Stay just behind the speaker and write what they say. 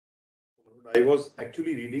I was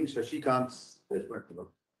actually reading Shashi Kant's judgment,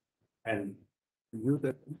 and you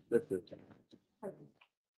that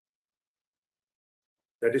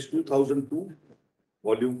is 2002,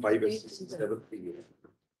 volume 5, S7.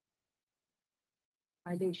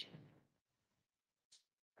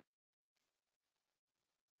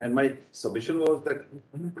 And my submission was that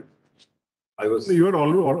I was. You are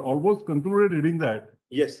almost concluded reading that.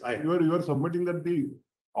 Yes, You are submitting that the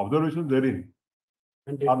observations therein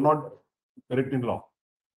are not correct in law.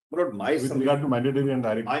 But my with regard to mandatory and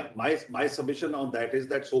direct. My submission on that is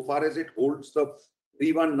that so far as it holds the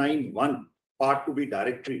 3191 part to be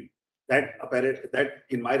directory, that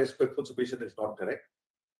in my respectful submission is not correct.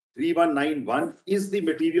 3191 is the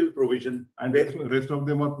material provision, and the rest of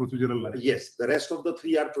them are procedural. Yes, the rest of the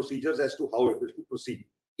three are procedures as to how it is to proceed.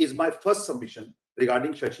 Is my first submission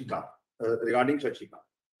regarding Shashi Kant.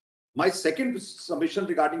 My second submission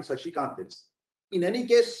regarding Shashi Kant is, in any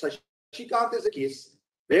case, Shashi Kant is a case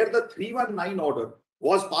where the 319 order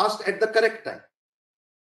was passed at the correct time.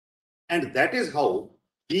 And that is how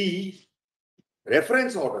the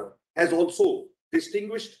reference order has also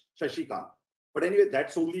distinguished Shashi Kant. But anyway,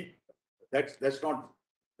 that's not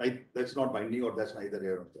binding, or that's neither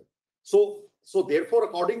here nor there. So therefore,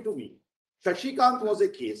 according to me, Shashi Kant was a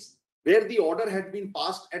case where the order had been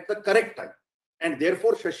passed at the correct time. And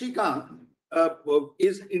therefore, Shashi Kant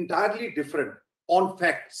is entirely different on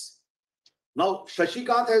facts. Now, Shashi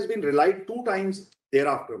Kant has been relied 2 times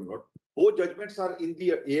thereafter. Both judgments are in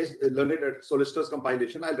the AS Learned Solicitors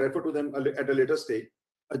compilation. I'll refer to them at a later stage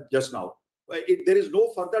just now. There is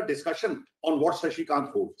no further discussion on what Shashi Kant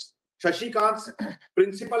holds. Shashi Kant's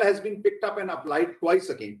principle has been picked up and applied twice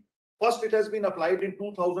again. First, it has been applied in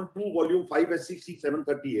 2002, volume 5, SCC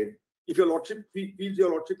 738. If your lordship feels your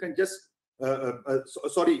lordship can just,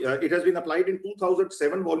 it has been applied in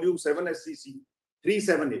 2007, volume 7, SCC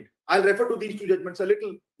 378. I'll refer to these 2 judgments a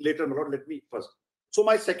little later, my lord. Let me first. So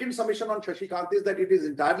my second submission on Shashi Kant is that it is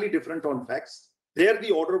entirely different on facts. There the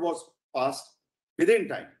order was passed within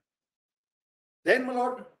time. Then, my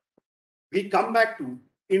lord, we come back to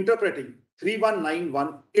interpreting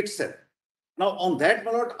 3191 itself. Now, on that,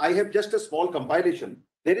 my lord, I have just a small compilation.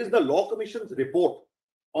 There is the Law Commission's report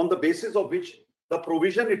on the basis of which the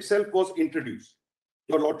provision itself was introduced.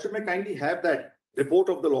 Your lordship may kindly have that report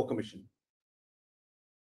of the Law Commission.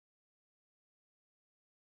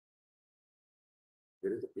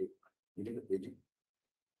 Where is the page? Needing the paging.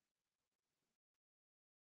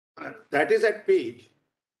 That is at page.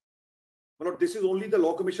 Well, this is only the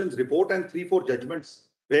Law Commission's report and 3-4 judgments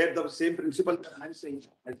where the same principle I'm saying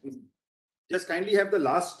has been. Just kindly have the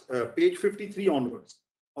last page 53 onwards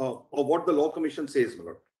of what the Law Commission says, my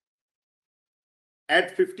lord.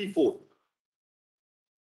 At 54.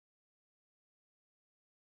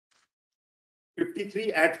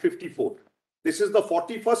 53 at 54. This is the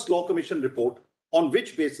 41st Law Commission report, on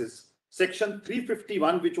which basis section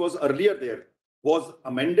 351, which was earlier there, was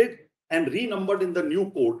amended and renumbered in the new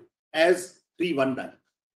code as 319.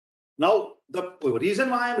 Now, the reason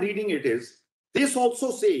why I'm reading it is, this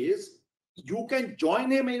also says you can join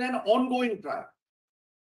him in an ongoing trial,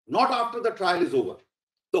 not after the trial is over.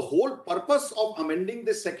 The whole purpose of amending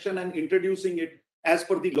this section and introducing it as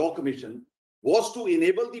per the Law Commission was to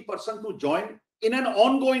enable the person to join in an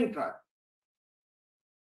ongoing trial.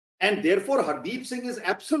 And therefore, Hardeep Singh is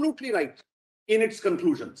absolutely right in its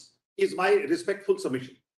conclusions, is my respectful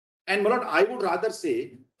submission. And my lord, I would rather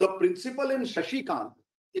say the principle in Shashi Kant,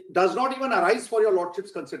 it does not even arise for your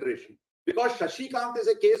lordship's consideration, because Shashi Kant is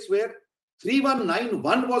a case where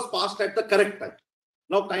 3191 was passed at the correct time.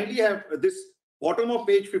 Now, kindly have this bottom of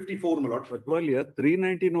page 54, my lord. But earlier,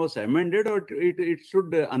 319 was amended, or it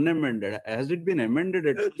should unamended? Has it been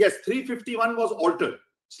amended? Yes, 351 was altered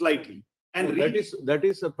slightly. And that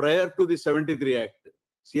is prior to the 73 Act.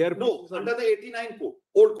 CRP no, under the 89 code,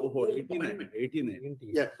 old code. 89.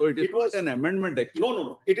 Yeah. So it was an amendment actually.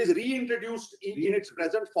 No. It is reintroduced in its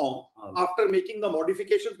present form after making the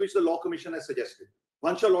modifications which the Law Commission has suggested.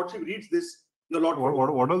 Once your lordship reads this, the lord.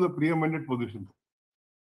 What are the pre-amended positions?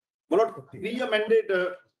 My lord, pre-amended.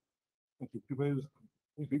 55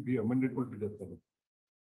 is pre-amended.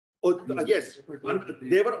 Yes,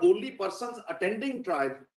 there were only persons attending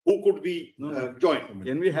trial who could be joined.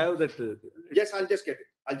 Can we have that? Yes, I'll just get it.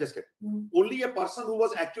 Only a person who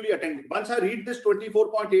was actually attending. Once I read this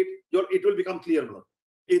 24.8, it will become clear.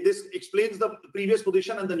 This explains the previous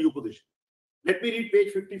position and the new position. Let me read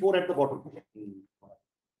page 54 at the bottom.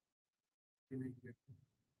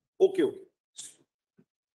 Okay.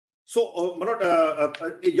 So,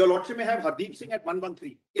 your lordship may have Hardeep Singh at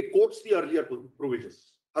 113. It quotes the earlier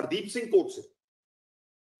provisions. Hardeep Singh quotes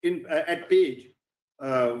it at page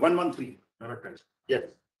 113. Correct. Yes.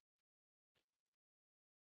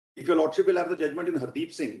 If your lordship will have the judgment in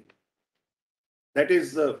Hardeep Singh, that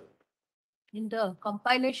is, In the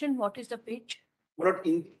compilation, what is the page? but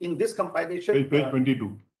in this compilation, Page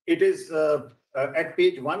 22. it is at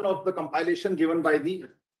page 1 of the compilation given by the,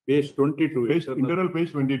 Page 22. Page, internal- internal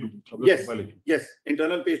page 22. of the Yes. compilation. yes,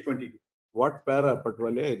 internal page 22. What para,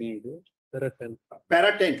 Patwale, any idea? Para 10,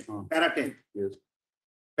 Ah. para 10, Yes.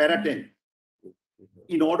 para 10.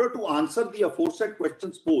 In order to answer the aforesaid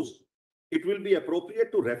questions posed, it will be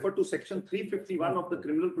appropriate to refer to section 351 of the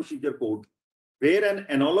Criminal Procedure Code, where an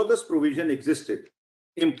analogous provision existed,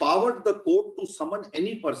 empowered the court to summon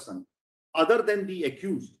any person other than the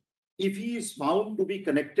accused if he is found to be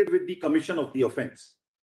connected with the commission of the offense.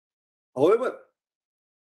 However,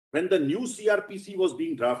 when the new CRPC was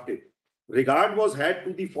being drafted, regard was had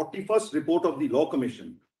to the 41st report of the Law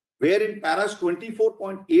Commission, wherein paras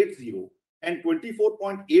 24.80 and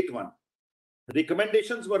 24.81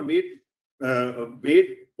 recommendations were made to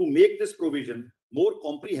make this provision more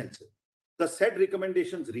comprehensive. The said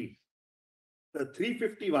recommendations read: the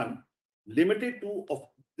 351 limited to of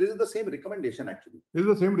this is the same recommendation actually. This is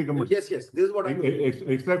the same recommendation. Yes, this is what I'm.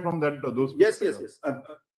 Extract from that, those. Yes.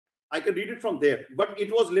 I can read it from there, but it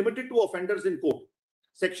was limited to offenders in court.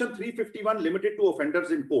 Section 351 limited to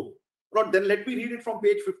offenders in court. But then let me read it from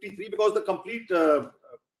page 53 because the complete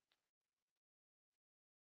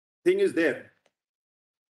thing is there.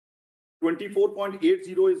 24.80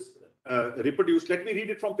 is reproduced. Let me read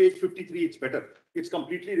it from page 53. It's better. It's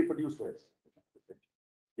completely reproduced for us.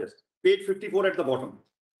 Yes, page 54 at the bottom.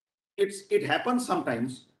 It happens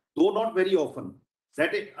sometimes, though not very often,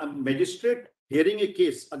 that a magistrate hearing a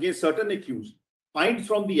case against certain accused finds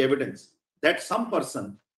from the evidence that some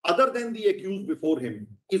person other than the accused before him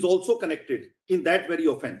is also connected in that very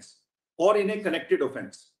offense or in a connected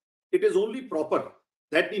offense. It is only proper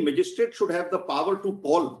that the magistrate should have the power to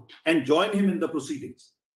call and join him in the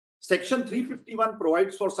proceedings. Section 351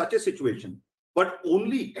 provides for such a situation, but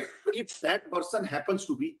only if that person happens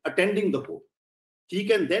to be attending the court. He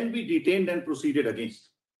can then be detained and proceeded against.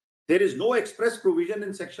 There is no express provision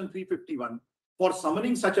in Section 351 for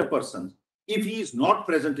summoning such a person if he is not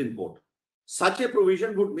present in court. Such a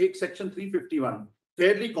provision would make Section 351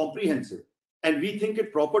 fairly comprehensive, and we think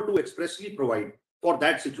it proper to expressly provide for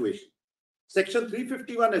that situation. Section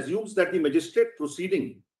 351 assumes that the magistrate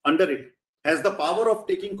proceeding under it has the power of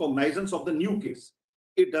taking cognizance of the new case.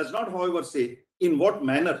 It does not, however, say in what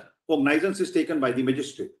manner cognizance is taken by the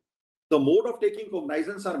magistrate. The mode of taking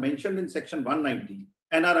cognizance are mentioned in Section 190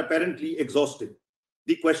 and are apparently exhaustive.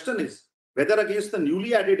 The question is whether against the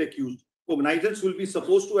newly added accused, cognizance will be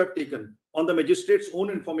supposed to have taken on the magistrate's own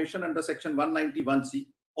information under Section 191C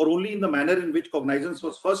or only in the manner in which cognizance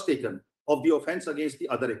was first taken of the offense against the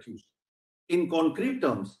other accused. In concrete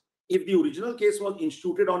terms, if the original case was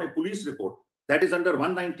instituted on a police report, that is under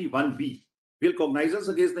 191B, will cognizance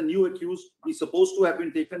against the new accused be supposed to have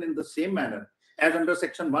been taken in the same manner as under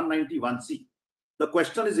Section 191C? The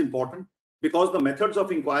question is important because the methods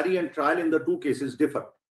of inquiry and trial in the two cases differ.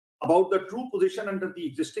 About the true position under the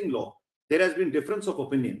existing law, there has been difference of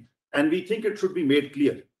opinion, and we think it should be made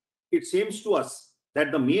clear. It seems to us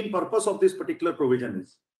that the main purpose of this particular provision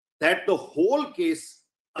is that the whole case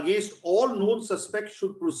against all known suspects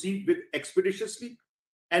should proceed with expeditiously,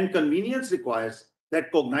 and convenience requires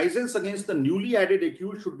that cognizance against the newly added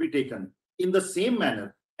accused should be taken in the same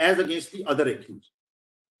manner as against the other accused.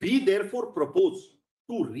 We therefore propose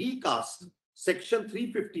to recast Section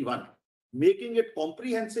 351, making it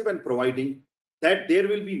comprehensive and providing that there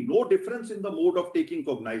will be no difference in the mode of taking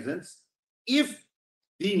cognizance if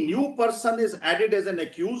the new person is added as an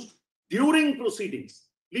accused during proceedings.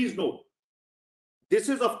 Please note, this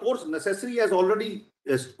is of course necessary as already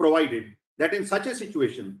is provided that in such a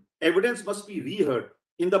situation, evidence must be reheard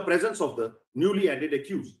in the presence of the newly added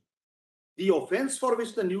accused. The offense for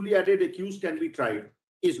which the newly added accused can be tried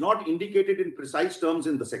is not indicated in precise terms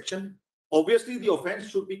in the section. Obviously, the offense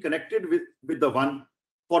should be connected with the one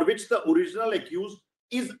for which the original accused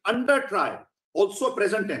is under trial, also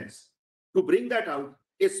present tense. To bring that out,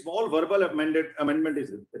 a small verbal amendment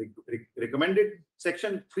is recommended.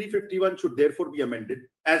 Section 351 should therefore be amended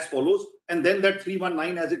as follows, and then that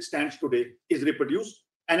 319 as it stands today is reproduced.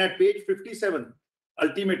 And at page 57,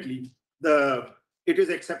 ultimately, it is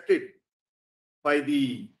accepted by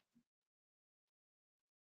the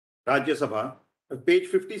Rajya Sabha. Page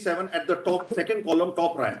 57 at the top, second column,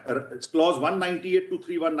 top right, it's clause 198 to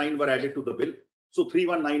 319 were added to the bill. So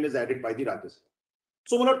 319 is added by the Rajya Sabha.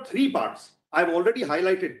 So we have three parts. I've already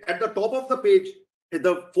highlighted at the top of the page,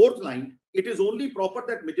 the fourth line, it is only proper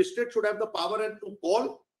that magistrate should have the power to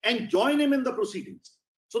call and join him in the proceedings.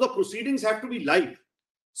 So the proceedings have to be live.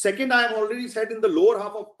 Second, I have already said in the lower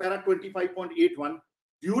half of para 25.81,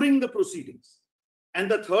 during the proceedings. And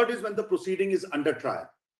the third is when the proceeding is under trial.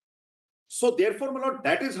 So therefore, my lord,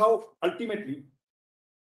 that is how ultimately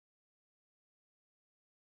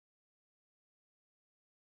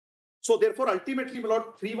my lord,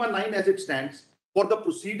 319 as it stands, for the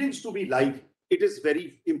proceedings to be live, it is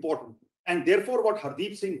very important. And therefore, what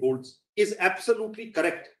Hardeep Singh holds is absolutely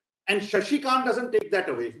correct. And Shashi Kant doesn't take that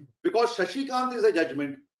away, because Shashi Kant is a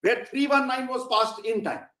judgment where 319 was passed in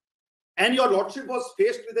time. And your lordship was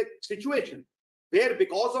faced with a situation where,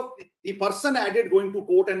 because of the person added going to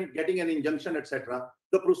court and getting an injunction, etc.,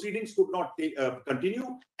 the proceedings could not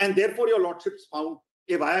continue. And therefore, your lordships found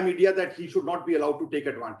a via media that he should not be allowed to take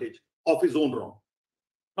advantage of his own wrong.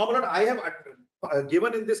 Now, my lord, I have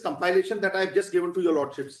given in this compilation that I have just given to your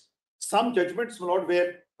lordships some judgments, my lord,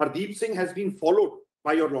 where Hardeep Singh has been followed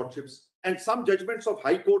by your lordships, and some judgments of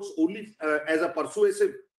high courts only as a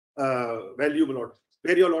persuasive value, my lord,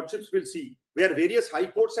 where your lordships will see where various high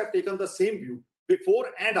courts have taken the same view before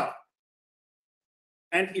and after.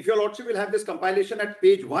 And if your lordship will have this compilation at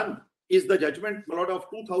page 1 is the judgment, my lord, of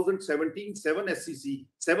 2017 7 SCC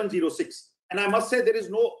 706. And I must say there is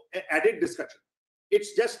no added discussion.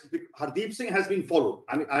 It's just Hardeep Singh has been followed.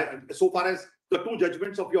 I mean, so far as the two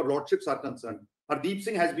judgments of your lordships are concerned, Hardeep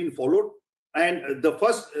Singh has been followed. And the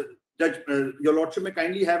first judge, your lordship may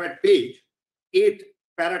kindly have at page 8,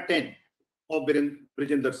 para 10 of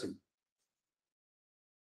Brijinder Singh.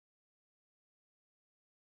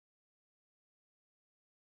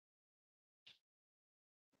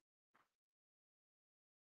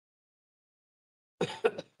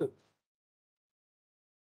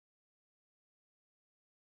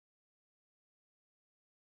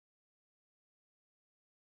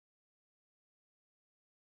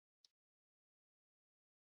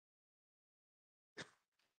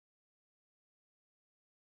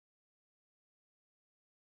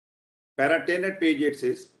 Para 10 at page 8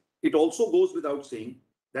 says, it also goes without saying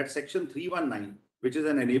that section 319, which is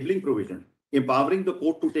an enabling provision, empowering the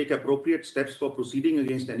court to take appropriate steps for proceeding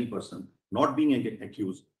against any person not being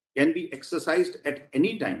accused, can be exercised at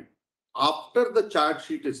any time after the charge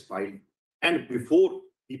sheet is filed and before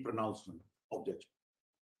the pronouncement of judgment,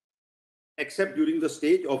 except during the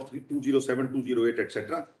stage of 207, 208,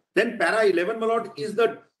 etc. Then para 11, my lord, is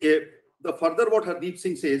the further what Hardeep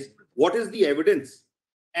Singh says, what is the evidence?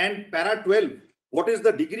 And para 12, what is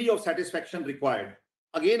the degree of satisfaction required?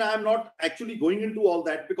 Again, I am not actually going into all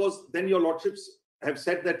that, because then your lordships have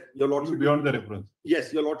said that your lordship beyond the reference.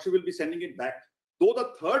 Yes, your lordship will be sending it back. Though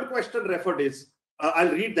the third question referred is,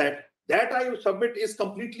 I'll read that. That I submit is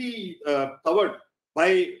completely covered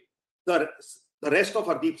by the rest of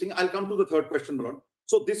Hardeep Singh. I'll come to the third question, my lord.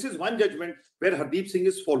 So this is one judgment where Hardeep Singh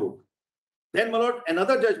is followed. Then, my lord,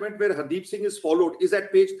 another judgment where Hardeep Singh is followed is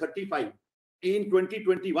at page 35 in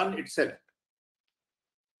 2021 itself.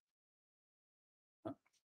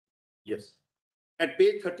 Yes. At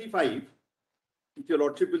page 35, if your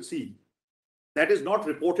lordship will see, that is not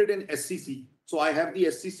reported in SCC. So I have the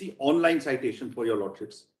SCC online citation for your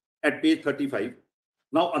lordships at page 35.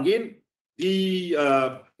 Now, again,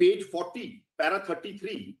 the page 40, para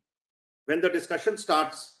 33, when the discussion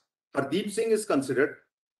starts, Hardeep Singh is considered.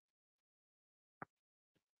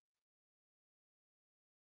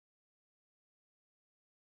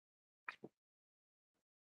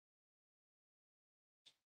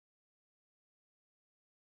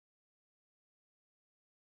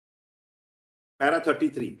 Para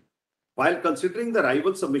 33. While considering the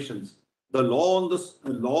rival submissions, the law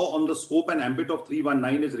on the scope and ambit of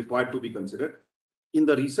 319 is required to be considered. In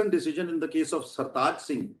the recent decision in the case of Sartaj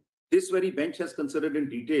Singh, this very bench has considered in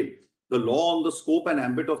detail the law on the scope and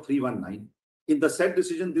ambit of 319. In the said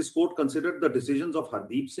decision, this court considered the decisions of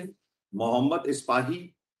Hardeep Singh, Mohammad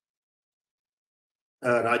Ispahi,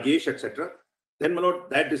 Rajesh, etc. Then, my lord,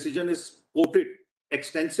 that decision is quoted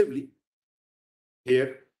extensively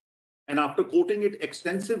here. And after quoting it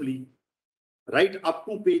extensively, right up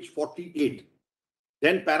to page 48,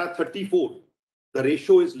 then para 34, the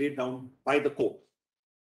ratio is laid down by the court.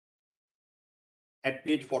 At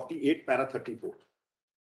page 48, para 34.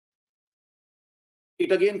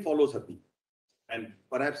 It again follows Hardeep. And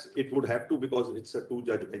perhaps it would have to, because it's a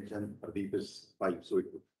two-judge bench and Hardeep is 5. So it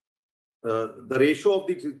would. The ratio of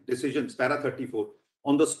the decisions, para 34,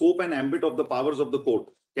 on the scope and ambit of the powers of the court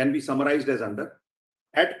can be summarized as under.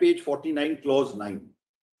 At page 49, clause 9.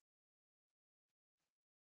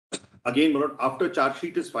 Again, my lord, after charge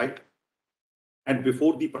sheet is filed and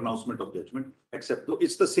before the pronouncement of judgment, except though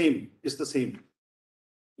it's the same,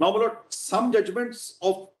 Now, my lord, some judgments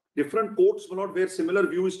of different courts, my lord, where similar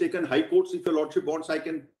view is taken. High courts, if your lordship wants, I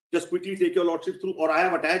can just quickly take your lordship through, or I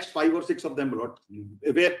have attached 5 or 6 of them, my lord,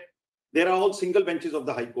 where there are all single benches of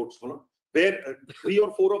the high courts, my lord, where 3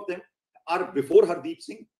 or 4 of them are before Hardeep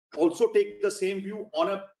Singh, also take the same view on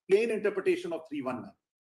a plain interpretation of 319.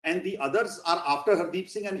 And the others are after Hardeep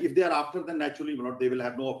Singh, and if they are after, then naturally, my lord, they will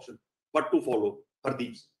have no option but to follow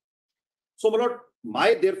Hardeep Singh. So, my lord,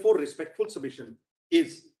 my therefore respectful submission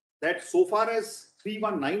is that so far as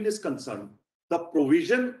 319 is concerned, the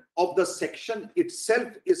provision of the section itself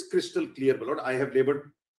is crystal clear, my lord. I have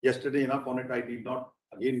labored yesterday enough on it. I did not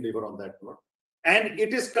again labor on that, my lord. And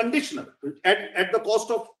it is conditional at the cost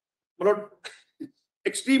of, my lord,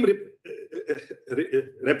 extreme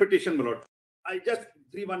repetition, my lord. I just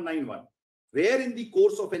 3191, where in the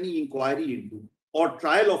course of any inquiry into or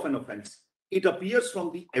trial of an offence, it appears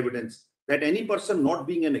from the evidence that any person not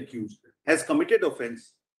being an accused has committed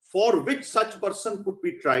offence for which such person could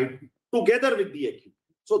be tried together with the accused.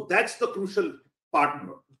 So that's the crucial part,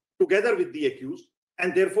 together with the accused,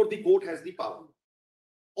 and therefore the court has the power.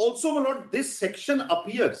 Also, my lord, this section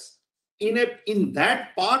appears in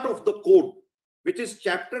that part of the code, which is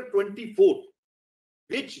chapter 24,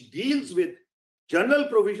 which deals with general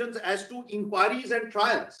provisions as to inquiries and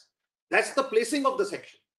trials. That's the placing of the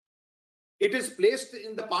section. It is placed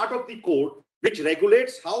in the part of the code which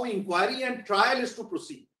regulates how inquiry and trial is to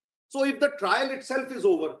proceed. So if the trial itself is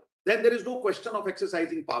over, then there is no question of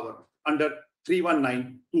exercising power under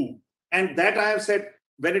 3192. And that I have said,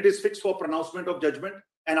 when it is fixed for pronouncement of judgment,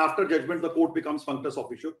 and after judgment, the court becomes functus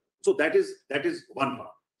officio. So that is one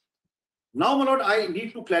part. Now, my lord, I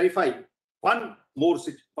need to clarify one more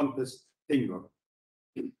functus thing, lord.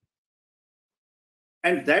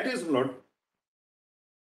 And that is, lord,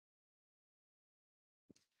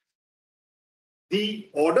 the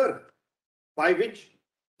order by which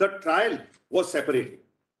the trial was separated.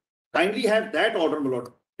 Kindly have that order, my lord,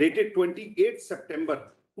 dated 28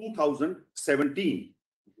 September 2017.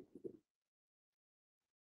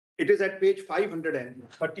 It is at page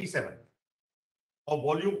 537 of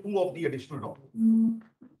volume 2 of the additional document.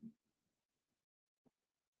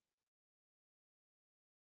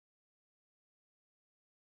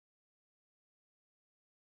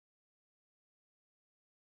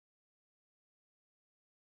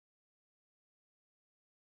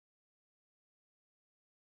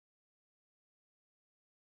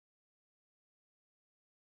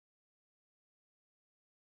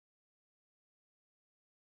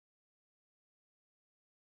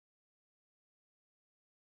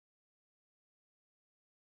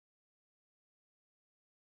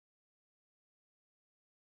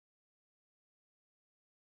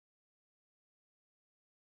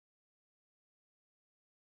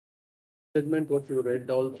 Judgment what you read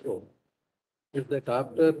also is that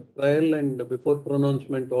after trial and before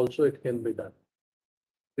pronouncement also it can be done.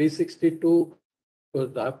 362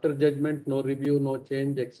 was after judgment, no review, no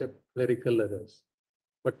change except clerical errors.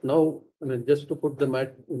 But now, I mean, just to put the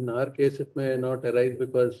matter, in our case, it may not arise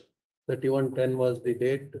because 3110 was the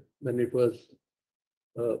date when it was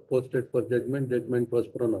posted for judgment, judgment was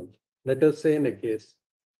pronounced. Let us say in a case,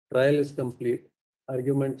 trial is complete,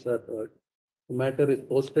 arguments are heard, the matter is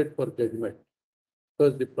posted for judgment.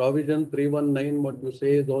 Because the provision 319, what you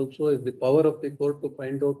say is also is the power of the court to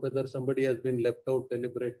find out whether somebody has been left out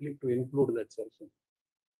deliberately to include that section.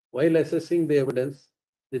 While assessing the evidence,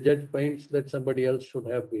 the judge finds that somebody else should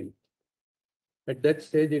have been. At that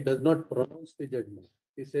stage, he does not pronounce the judgment.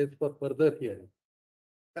 He says for further hearing.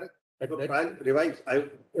 Correct. At So that, trial revives.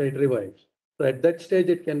 it revives. So at that stage,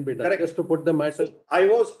 it can be done. Correct. Just to put the matter. So I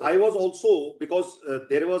was also, because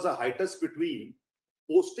there was a hiatus between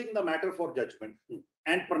posting the matter for judgment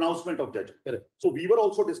and pronouncement of judgment. Correct. So we were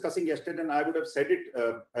also discussing yesterday, and I would have said it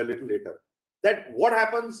a little later, that what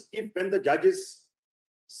happens if when the judge is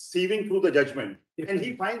sieving through the judgment and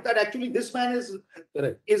he finds that actually this man is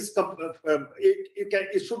Correct.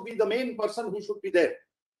 it should be the main person who should be there.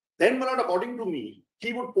 Then, my lord, according to me,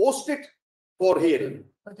 he would post it for hearing,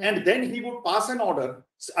 and then he would pass an order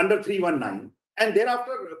under 319, and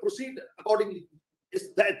thereafter proceed accordingly.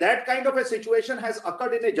 That kind of a situation has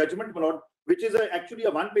occurred in a judgment, my lord, which is actually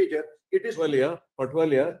a one-pager. It is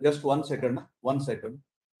Patwalia, just 1 second. 1 second.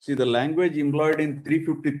 See, the language employed in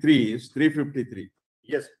 353 is 353.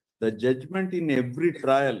 yes. The judgment in every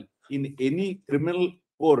trial in any criminal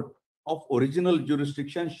court of original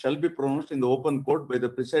jurisdiction shall be pronounced in the open court by the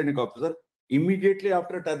presiding officer immediately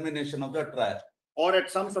after termination of the trial. Or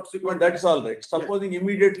at some But subsequent. that's all right. Supposing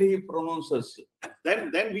immediately he pronounces.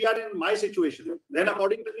 Then we are in my situation. Then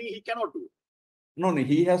according to me, he cannot do it. No,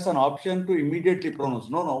 he has an option to immediately pronounce.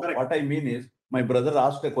 No, Correct. what I mean is, my brother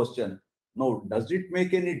asked a question. Now, does it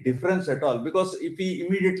make any difference at all? Because if he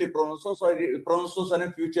immediately pronounces on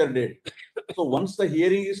a future date. So once the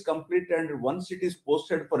hearing is complete and once it is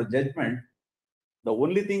posted for judgment, the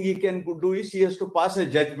only thing he can do is he has to pass a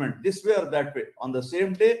judgment this way or that way, on the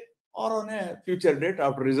same day or on a future date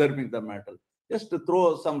after reserving the matter. Just to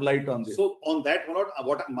throw some light on this. So on that one,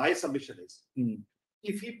 what my submission is,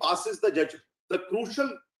 if he passes the judgment, the crucial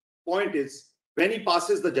point is when he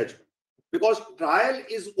passes the judgment, because trial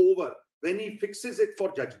is over when he fixes it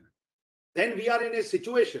for judgment. Then we are in a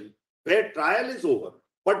situation where trial is over,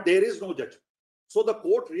 but there is no judgment. So the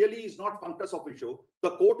court really is not functus officio.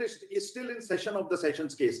 The court is still in session of the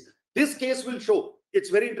sessions case. This case will show, it's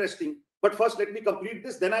very interesting. But first, let me complete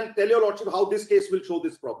this. Then I'll tell your lordship how this case will show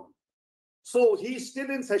this problem. So he is still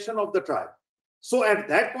in session of the trial. So at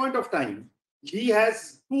that point of time, he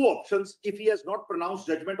has two options. If he has not pronounced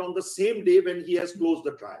judgment on the same day when he has closed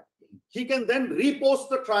the trial, he can then repost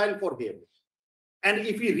the trial for hearing. And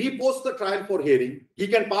if he reposts the trial for hearing, he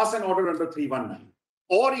can pass an order under 319,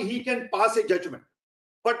 or he can pass a judgment.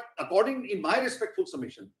 But according, in my respectful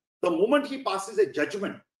submission, the moment he passes a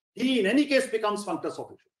judgment, he in any case becomes functus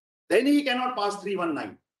officio. Then he cannot pass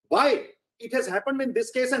 319. Why? It has happened in this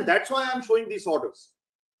case, and that's why I'm showing these orders.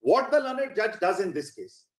 What the learned judge does in this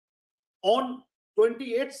case, on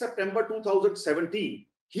 28 September 2017,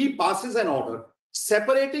 he passes an order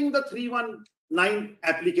separating the 319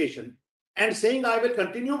 application and saying, I will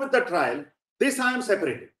continue with the trial. This I am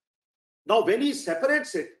separating. Now, when he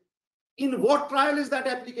separates it, in what trial is that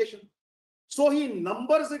application? So he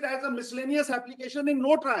numbers it as a miscellaneous application in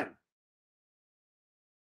no trial.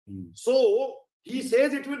 So he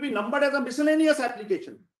says it will be numbered as a miscellaneous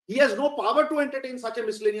application. He has no power to entertain such a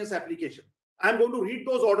miscellaneous application. I'm going to read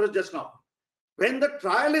those orders just now. When the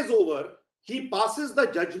trial is over, he passes the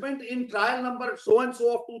judgment in trial number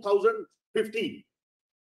so-and-so of 2015.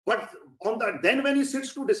 But then when he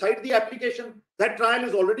sits to decide the application, that trial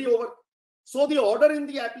is already over. So the order in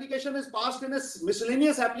the application is passed in a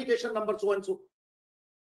miscellaneous application number so-and-so.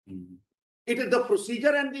 It is the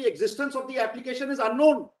procedure and the existence of the application is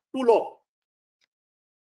unknown to law.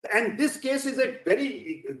 And this case is a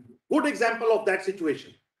very good example of that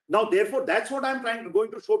situation. Now, therefore, that's what I'm going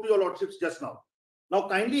to show to your lordships just now. Now,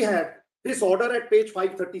 kindly have this order at page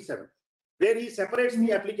 537, where he separates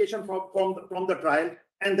the application from the trial,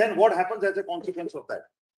 and then what happens as a consequence of that.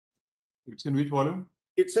 It's in which volume?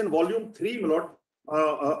 It's in volume 3, my lord,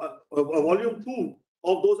 volume 2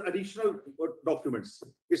 of those additional documents.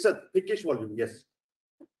 It's a thickish volume, yes.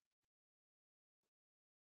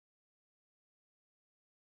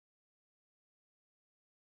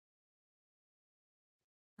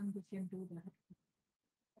 And we can do that.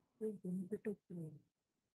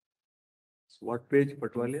 What page,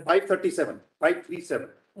 Patwalia? 537, 537.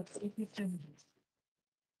 That's if we can.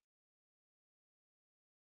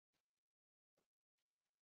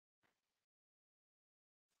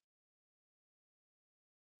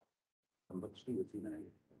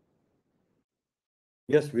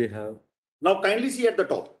 Yes, we have. Now, kindly see at the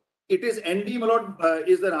top. It is ND, my lord,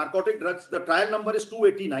 is the narcotic drugs. The trial number is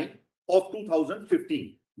 289 of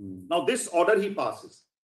 2015. Now, this order he passes.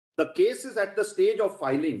 The case is at the stage of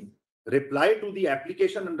filing reply to the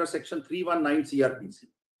application under section 319 CRPC.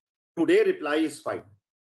 Today, reply is filed.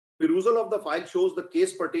 Perusal of the file shows the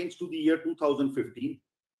case pertains to the year 2015.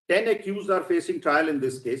 10 accused are facing trial in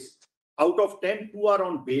this case. Out of 10, 2 are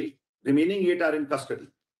on bail. Remaining 8 are in custody.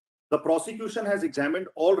 The prosecution has examined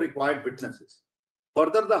all required witnesses.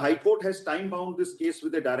 Further, the High Court has time-bound this case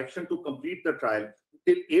with a direction to complete the trial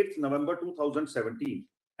till 8th November 2017.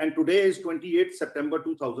 And today is 28th September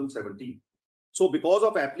 2017. So because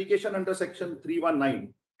of application under section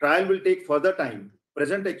 319, trial will take further time.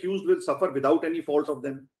 Present accused will suffer without any fault of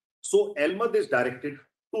them. So Elmad is directed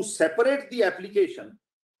to separate the application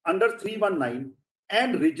under 319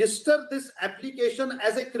 and register this application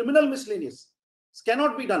as a criminal miscellaneous. This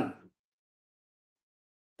cannot be done.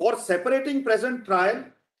 For separating present trial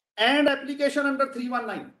and application under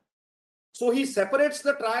 319. So he separates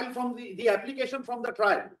the trial from the application from the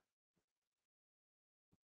trial.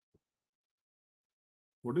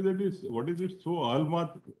 What is it? What is it? So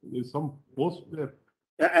Almat is some post there.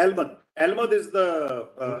 Elmad is the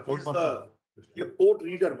court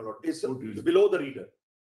reader, my lord. It's below the reader.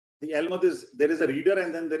 The Elmad is, there is a reader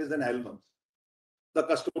and then there is an Elmad. The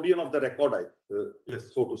custodian of the record,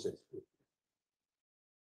 yes, so to say.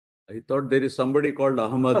 I thought there is somebody called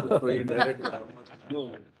Ahmad. So he directed Ahmad.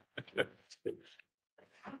 No.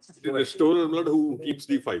 The restorer blood who keeps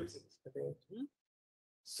the files.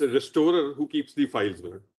 It's a restorer who keeps the files.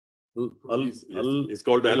 Blood. It's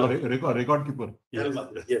called Ahmad. Record keeper.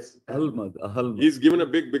 Yes. Ahmad. He's given a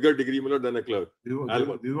bigger degree than a clerk. This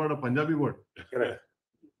Ahmad. is not a Punjabi word. Correct.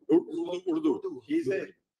 Urdu.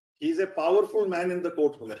 He's a powerful man in the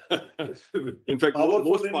court. In fact, Powerful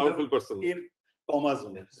most in powerful the- person. In commas.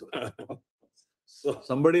 So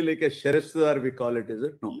Somebody like a Sharifdar, we call it, is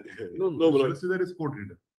it? No. No, Milord. Solicitor is court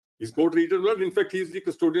reader. He's court reader. Milord. In fact, he's the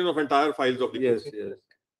custodian of entire files of the Yes, court. yes.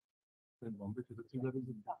 In Bombay, solicitor is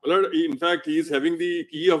Milord, in fact, he is having the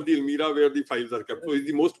key of the Almira where the files are kept. So he's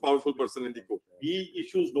the most powerful person in the court. he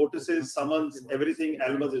issues notices, summons, everything.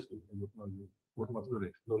 Almas is doing. court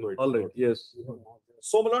master. No, it's All right, not. yes.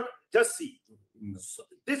 So, my lord, just see. So,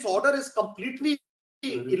 this order is completely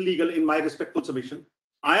illegal in my respectful submission.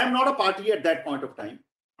 I am not a party at that point of time.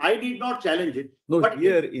 I did not challenge it. No, But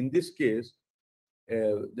here in this case,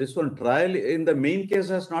 this one trial in the main case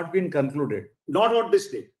has not been concluded. Not on this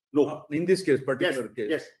date. No. In this case, Yes, particular case.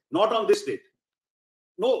 yes, not on this date.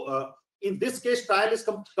 No, in this case, trial is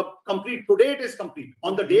complete. Today it is complete.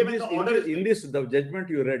 On the day when the order is. In this, the judgment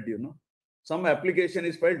you read, some application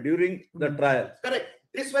is filed during the trial. Correct.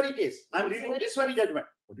 This very case. I'm reading this very judgment.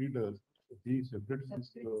 What he does, he separates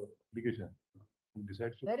his application and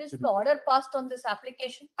decides. to- Where is the order passed on this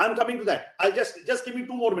application? I'm coming to that. I'll just give me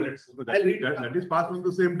 2 more minutes. So I'll read it. that is passed on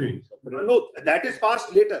the same day. No, that is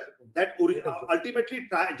passed later. That ultimately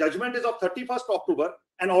judgment is of 31st October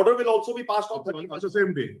and order will also be passed on On the 31st.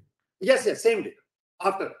 same day. Yes, same day.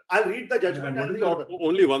 After, I'll read the judgment And what and is the the order.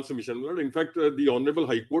 Only one submission, Milord. In fact, the Honorable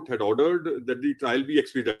High Court had ordered that the trial be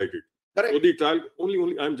expedited. So Correct. the trial,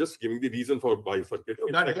 only, I'm just giving the reason for bifurcation.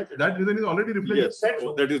 That reason is already reflected. Yes,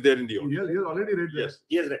 so that is there in the order. He has already read that. Yes,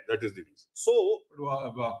 Yes, right. that is the reason. So,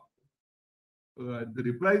 The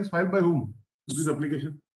reply is filed by whom? To this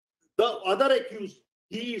application? the other accused,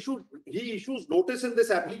 he issues notice in this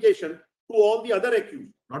application to all the other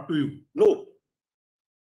accused. Not to you. No.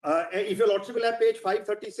 If your lordship will have page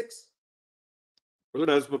 536. Well,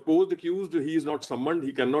 as proposed accused, he is not summoned,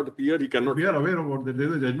 he cannot appear, he cannot. We are aware about that. There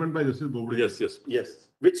is a judgment by Justice Bobde. Yes. Yes,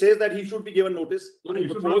 which says that he should be given notice. No, He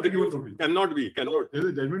should proposed not be given accused notice. cannot be. There is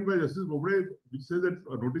a judgment by Justice Bobde which says that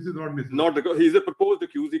a notice is not necessary. Not because he is a proposed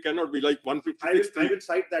accused, he cannot be like I 156.3. will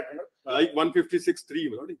cite that. Like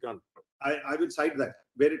 156.3, he can't. I will cite that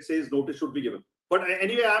where it says notice should be given. But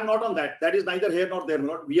anyway, I'm not on that. That is neither here nor there.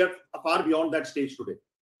 We are far beyond that stage today.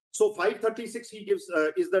 So 536 he gives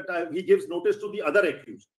he gives notice to the other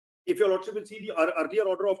accused. If your lordship will see the earlier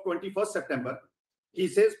order of 21st September, he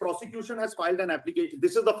says prosecution has filed an application.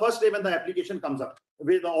 This is the first day when the application comes up.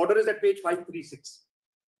 Where the order is at page 536.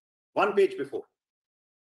 1 page before.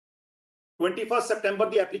 21st September,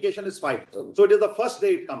 the application is filed. So it is the first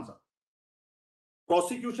day it comes up.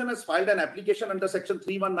 Prosecution has filed an application under section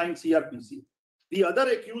 319 CRPC. The other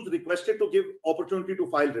accused requested to give opportunity to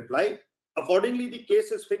file reply. Accordingly, the case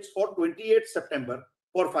is fixed for 28th September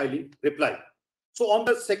for filing reply. So on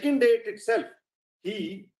the second date itself,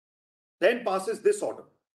 he then passes this order.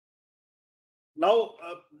 Now,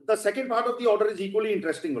 the second part of the order is equally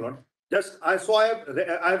interesting, Lord. I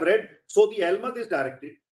have read. So the Almad is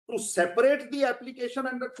directed to separate the application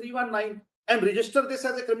under 319 and register this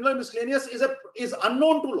as a criminal miscellaneous is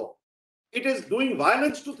unknown to law. It is doing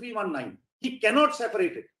violence to 319. He cannot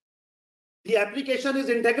separate it. The application is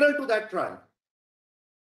integral to that trial.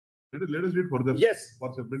 Let us read further. Yes.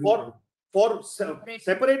 For separating. For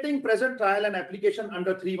separating present trial and application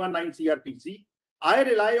under 319 CRPC, I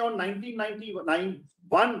rely on 1999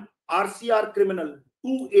 1 RCR Criminal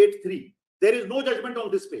 283. There is no judgment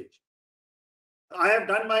on this page. I have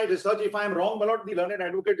done my research. If I am wrong, my lord, the Learned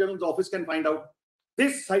Advocate General's office can find out.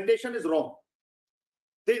 This citation is wrong.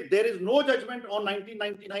 There is no judgment on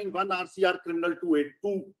 1999 1 RCR Criminal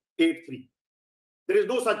 283. There is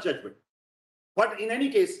no such judgment. But in any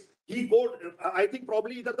case, I think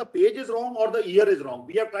probably either the page is wrong or the year is wrong.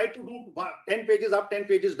 We have tried to do 10 pages up, 10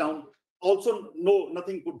 pages down. Also,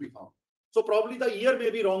 nothing could be found. So probably the year may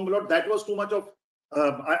be wrong, Lord. That was too much of,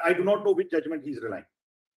 I do not know which judgment he is relying.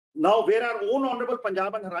 Now, where our own Honorable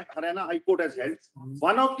Punjab and Haryana High Court has held,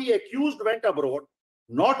 one of the accused went abroad,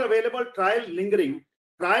 not available, trial lingering,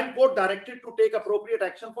 trial court directed to take appropriate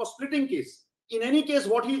action for splitting case. In any case,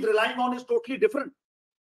 what he is relying on is totally different.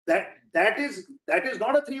 That is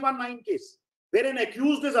not a 319 case where an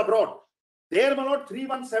accused is abroad. There, my lord,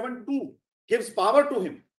 3172 gives power to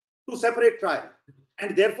him to separate trial,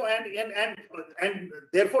 and therefore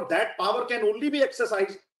that power can only be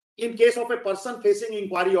exercised in case of a person facing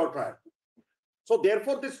inquiry or trial. So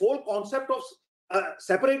therefore, this whole concept of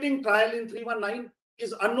separating trial in 319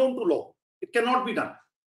 is unknown to law. It cannot be done.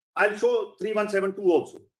 I'll show 3172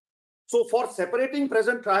 also. So for separating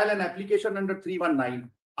present trial and application under 319,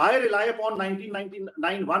 I rely upon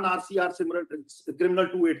 1999 1 RCR Criminal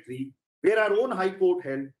 283, where our own High Court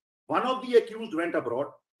held one of the accused went abroad,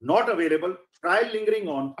 not available, trial lingering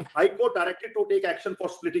on. High Court directed to take action for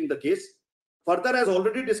splitting the case. Further, as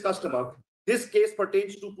already discussed above, this case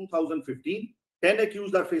pertains to 2015. 10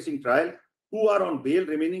 accused are facing trial. 2 are on bail,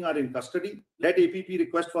 remaining are in custody. Let APP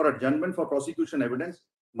request for adjournment for prosecution evidence.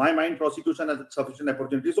 My mind, prosecution has sufficient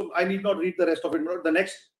opportunity. So I need not read the rest of it. The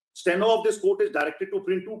next steno of this court is directed to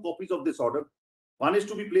print 2 copies of this order. One is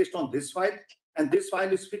to be placed on this file, and this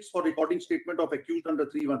file is fixed for recording statement of accused under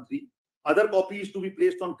 313. Other copy is to be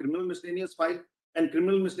placed on criminal miscellaneous file, and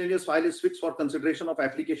criminal miscellaneous file is fixed for consideration of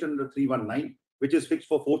application under 319, which is fixed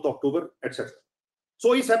for 4th October, etc.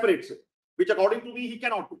 So he separates it, which according to me, he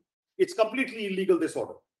cannot do. It's completely illegal, this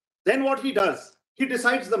order. Then what he does, he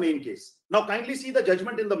decides the main case. Now kindly see the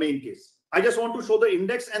judgment in the main case. I just want to show the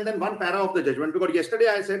index and then one para of the judgment, because yesterday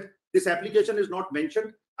I said this application is not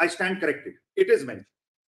mentioned. I stand corrected. It is mentioned.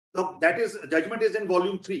 So that is, judgment is in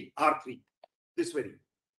volume 3, R3, this very.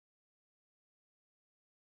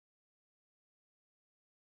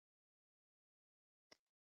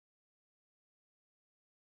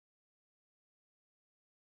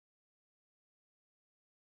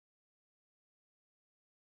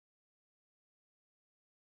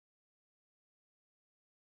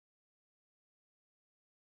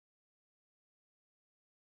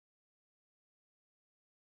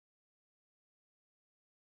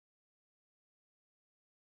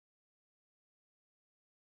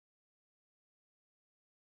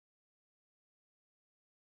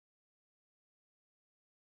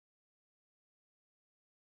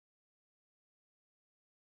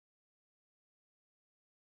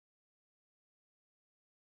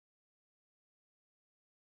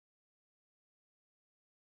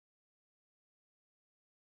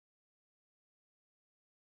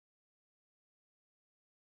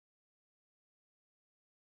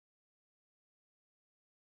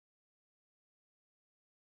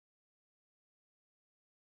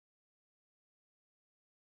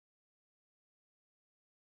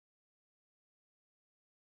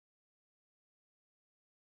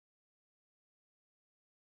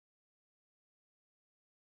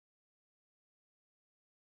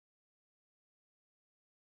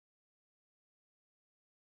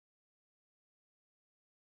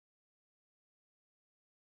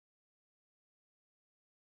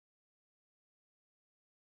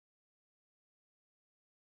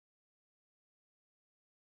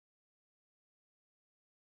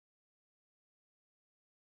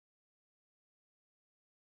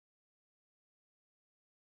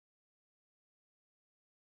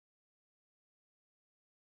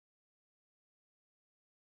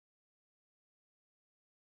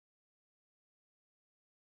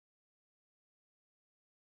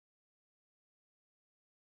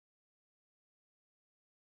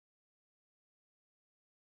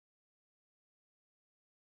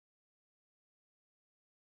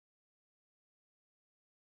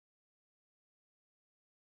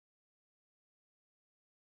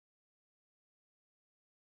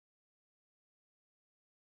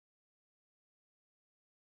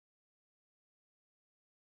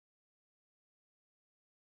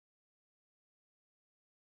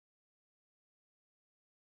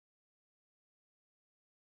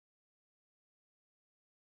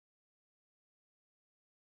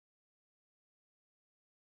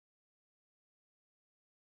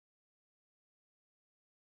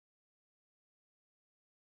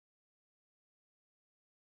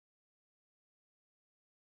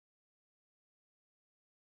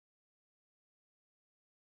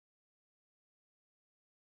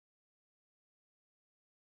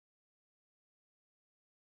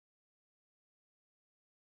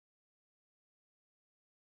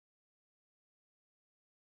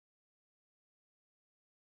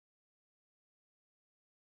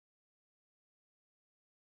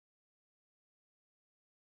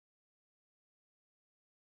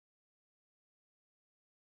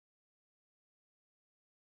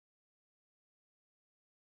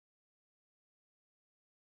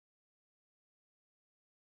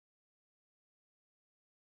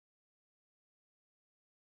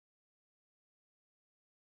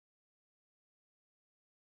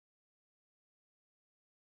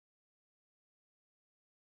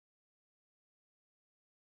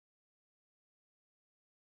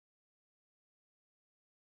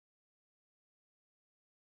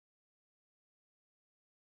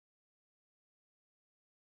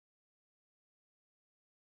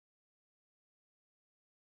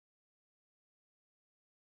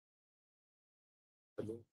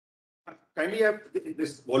 Kindly have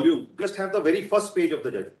this volume, just have the very first page of the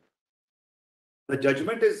judgment. the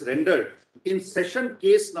judgment is rendered in session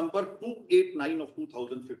case number 289 of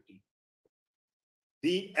 2015.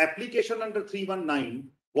 The application under 319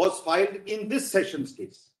 was filed in this session's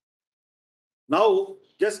case. Now,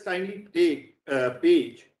 just kindly take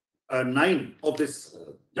page 9 of this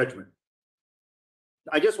judgment.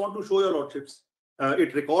 I just want to show your lordships.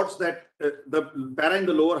 It records that the para in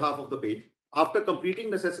the lower half of the page, after completing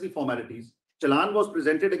necessary formalities, Challan was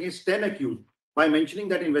presented against 10 accused by mentioning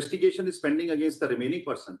that investigation is pending against the remaining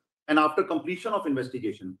person. And after completion of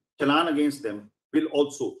investigation, Challan against them will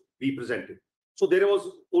also be presented. So there was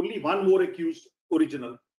only one more accused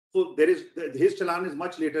original. So there is his Challan is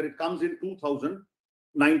much later. It comes in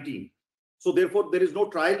 2019. So therefore, there is no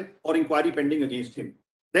trial or inquiry pending against him.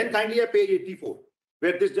 Then kindly at page 84,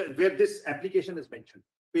 where this application is mentioned,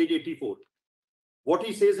 page 84. What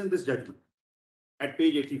he says in this judgment at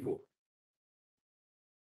page 84.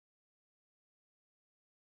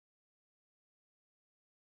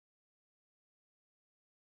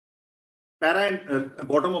 Para and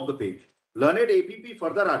bottom of the page. Learned APP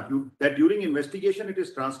further argued that during investigation it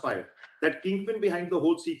is transpired that kingpin behind the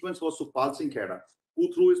whole sequence was Sukhpal Singh Khera,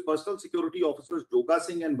 who through his personal security officers Joga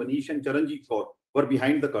Singh and Manish and Charanjit Kaur were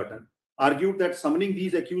behind the curtain, argued that summoning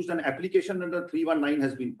these accused an application under 319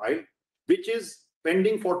 has been filed, which is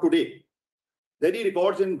pending for today. Then he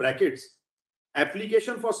records in brackets,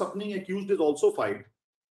 application for summoning accused is also filed,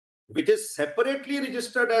 which is separately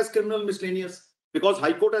registered as criminal miscellaneous because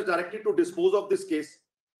High Court has directed to dispose of this case.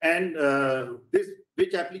 And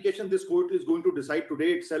which application this court is going to decide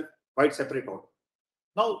today itself by separate order.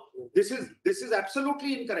 Now, this is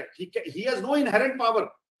absolutely incorrect. He has no inherent power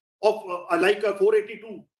of like a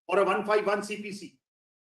 482 or a 151 CPC.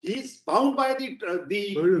 He is bound by the.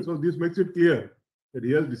 So this makes it clear that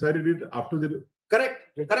he has decided it after the. Correct.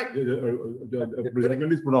 The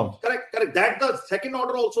judgment is pronounced. Correct. That the second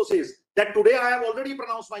order also says that today I have already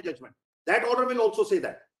pronounced my judgment. That order will also say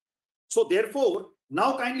that. So therefore,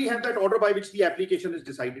 now kindly have that order by which the application is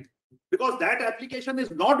decided, because that application is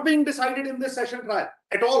not being decided in this session trial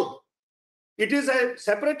at all. It is a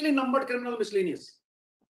separately numbered criminal miscellaneous.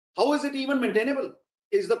 How is it even maintainable?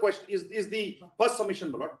 Is the question, is the first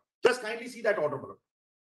submission, my lord. Just kindly see that order, my lord.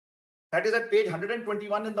 That is at page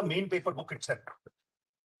 121 in the main paper book itself.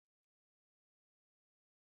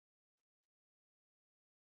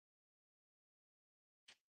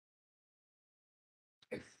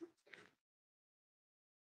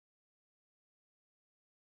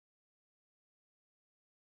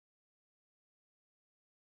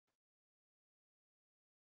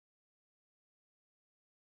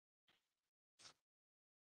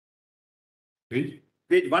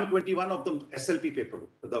 Page 121 of the SLP paper,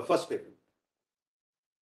 the first paper.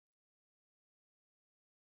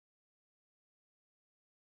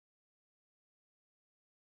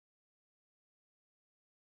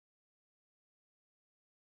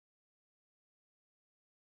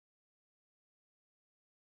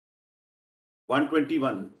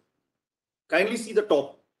 Kindly see the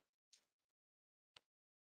top.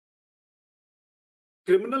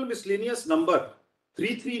 Criminal miscellaneous number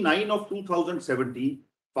 339 of 2017,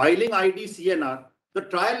 filing ID CNR, the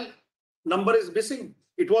trial number is missing.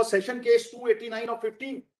 It was session case 289 of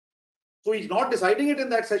 15. So he's not deciding it in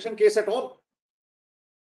that session case at all.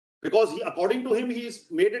 Because according to him, he's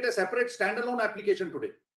made it a separate standalone application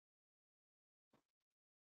today.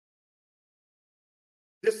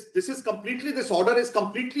 This order is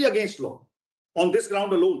completely against law on this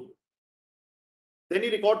ground alone. Then he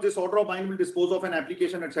records this order of mine will dispose of an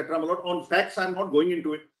application, etc. On facts, I'm not going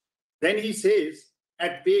into it. Then he says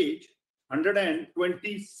at page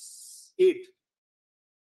 128,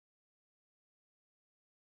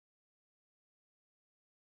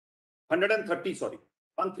 sorry,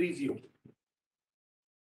 130.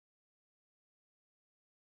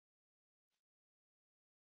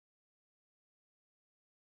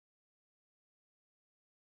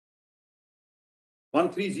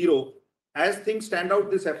 As things stand out,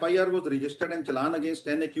 this FIR was registered and Challan against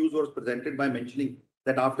 10 accused was presented by mentioning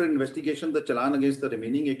that after investigation, the Challan against the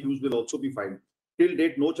remaining accused will also be filed. Till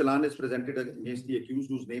date, no Challan is presented against the accused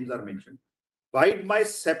whose names are mentioned. By my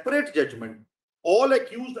separate judgment, all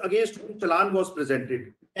accused against whom Challan was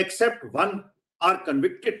presented, except one, are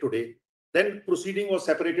convicted today. Then proceeding was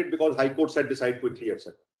separated because High Court said decide quickly,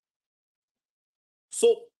 etc.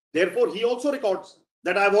 So, therefore, he also records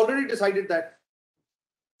that I have already decided that.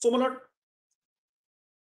 So, my lord,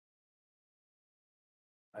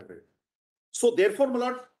 so therefore, my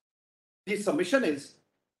lord, the submission is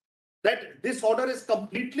that this order is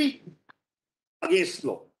completely against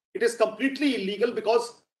law. It is completely illegal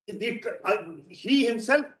because he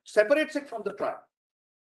himself separates it from the trial.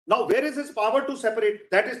 Now, where is his power to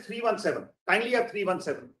separate? That is 317. Kindly have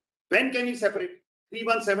 317. When can he separate?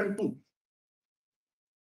 3172.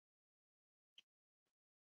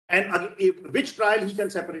 And which trial he can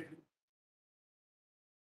separate?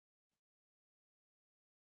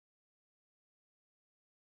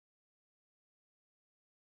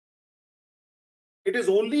 It is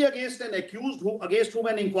only against an accused against whom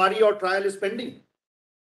an inquiry or trial is pending.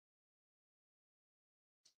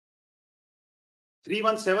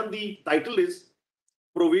 317, the title is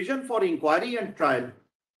Provision for Inquiry and Trial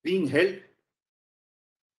being held.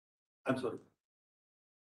 I'm sorry.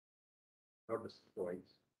 Not this,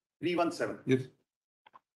 317. Yes.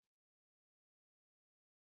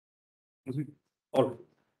 Or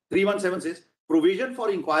 317 says provision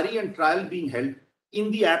for inquiry and trial being held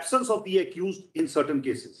in the absence of the accused in certain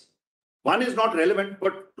cases. One is not relevant,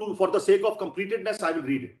 but for the sake of completedness, I will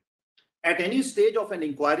read it. At any stage of an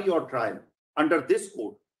inquiry or trial under this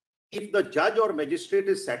code, if the judge or magistrate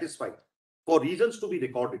is satisfied for reasons to be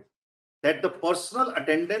recorded that the personal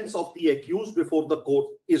attendance of the accused before the court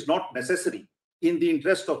is not necessary in the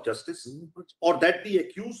interest of justice, or that the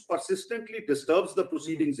accused persistently disturbs the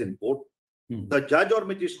proceedings in court, the judge or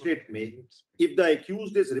magistrate may, if the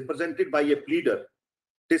accused is represented by a pleader,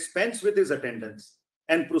 dispense with his attendance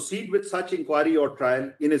and proceed with such inquiry or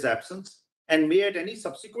trial in his absence, and may at any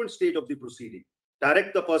subsequent stage of the proceeding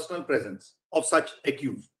direct the personal presence of such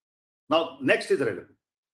accused. Now, next is relevant.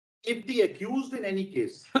 If the accused in any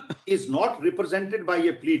case is not represented by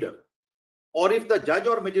a pleader, or if the judge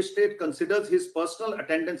or magistrate considers his personal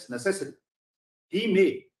attendance necessary, he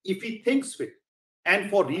may, if he thinks fit,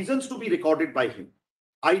 and for reasons to be recorded by him,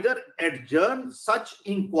 either adjourn such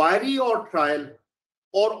inquiry or trial,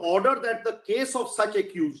 or order that the case of such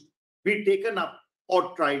accused be taken up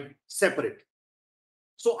or tried separate.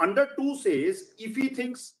 So under 2 says, if he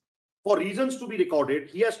thinks for reasons to be recorded,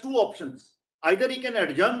 he has 2 options. Either he can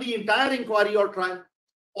adjourn the entire inquiry or trial,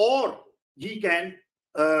 or he can,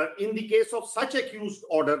 in the case of such accused,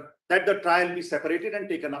 order that the trial be separated and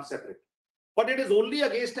taken up separate. But it is only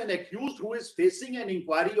against an accused who is facing an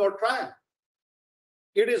inquiry or trial.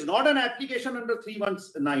 It is not an application under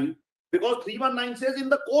 319, because 319 says in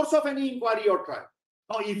the course of any inquiry or trial.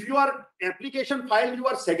 Now, if you are application file, you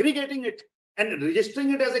are segregating it and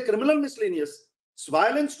registering it as a criminal miscellaneous, it's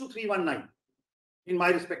violence to 319, in my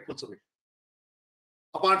respectful submission,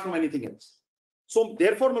 apart from anything else. So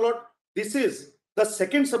therefore, my lord, this is the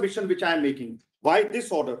second submission which I am making, why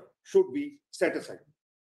this order should be set aside.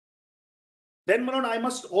 Then, my lord, I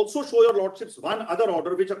must also show your lordships one other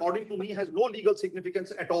order which according to me has no legal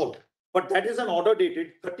significance at all. But that is an order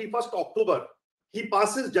dated 31st October. He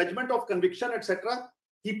passes judgment of conviction, etc.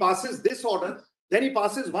 He passes this order. Then he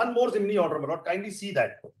passes one more Zimni order, my lord. Kindly see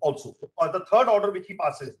that also. Or the third order which he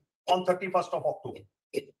passes on 31st of October.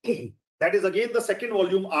 That is again the second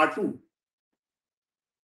volume R2.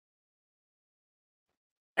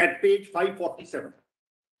 At page 547.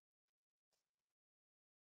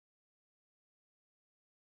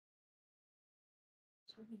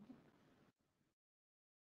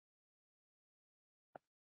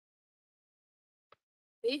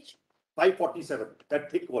 Page 547,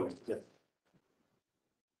 that thick volume, yes.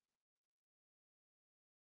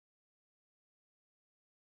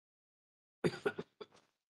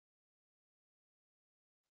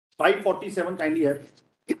 (547) kindly have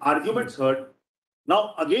arguments heard.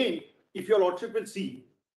 Now again, if your lordship will see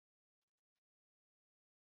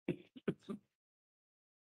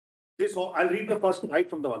this, I'll read the first right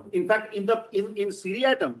from the one. In fact, in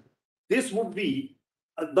seriatim, this would be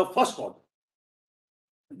the first order.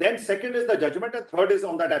 Then second is the judgment, and third is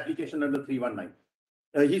on that application under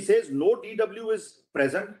 319. He says no DW is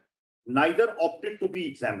present, neither opted to be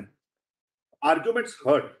examined. Arguments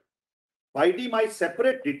heard. By my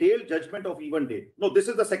separate detailed judgment of even date. No, this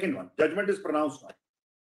is the second one. Judgment is pronounced now.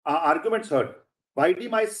 Arguments heard. By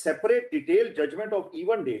my separate detailed judgment of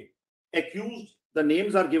even date, accused, the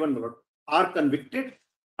names are given, are convicted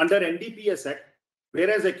under NDPS Act,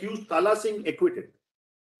 whereas accused Kala Singh acquitted.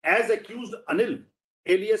 As accused Anil,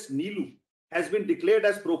 alias Neelu, has been declared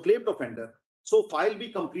as proclaimed offender, so file be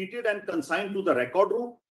completed and consigned to the record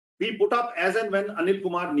room, be put up as and when Anil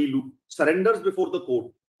Kumar Neelu surrenders before the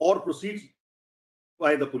court or proceeds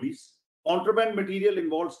by the police. Contraband material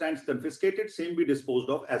involved stands confiscated, same be disposed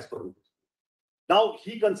of as per rules. Now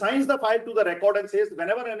he consigns the file to the record and says,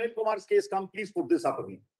 whenever Anil Kumar's case comes, please put this up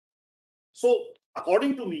again. So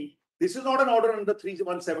according to me, this is not an order under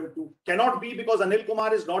 3172. Cannot be, because Anil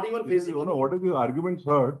Kumar is not even facing. You know, what are the arguments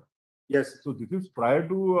heard? Yes. So this is prior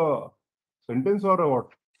to sentence or what?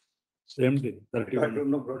 Same day, I 31.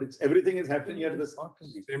 don't know, bro. It's, everything is happening at the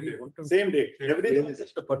Same day. same day. Everything is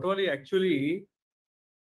Mr. Patwali, actually,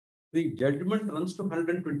 the judgment runs to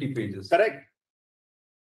 120 pages. correct.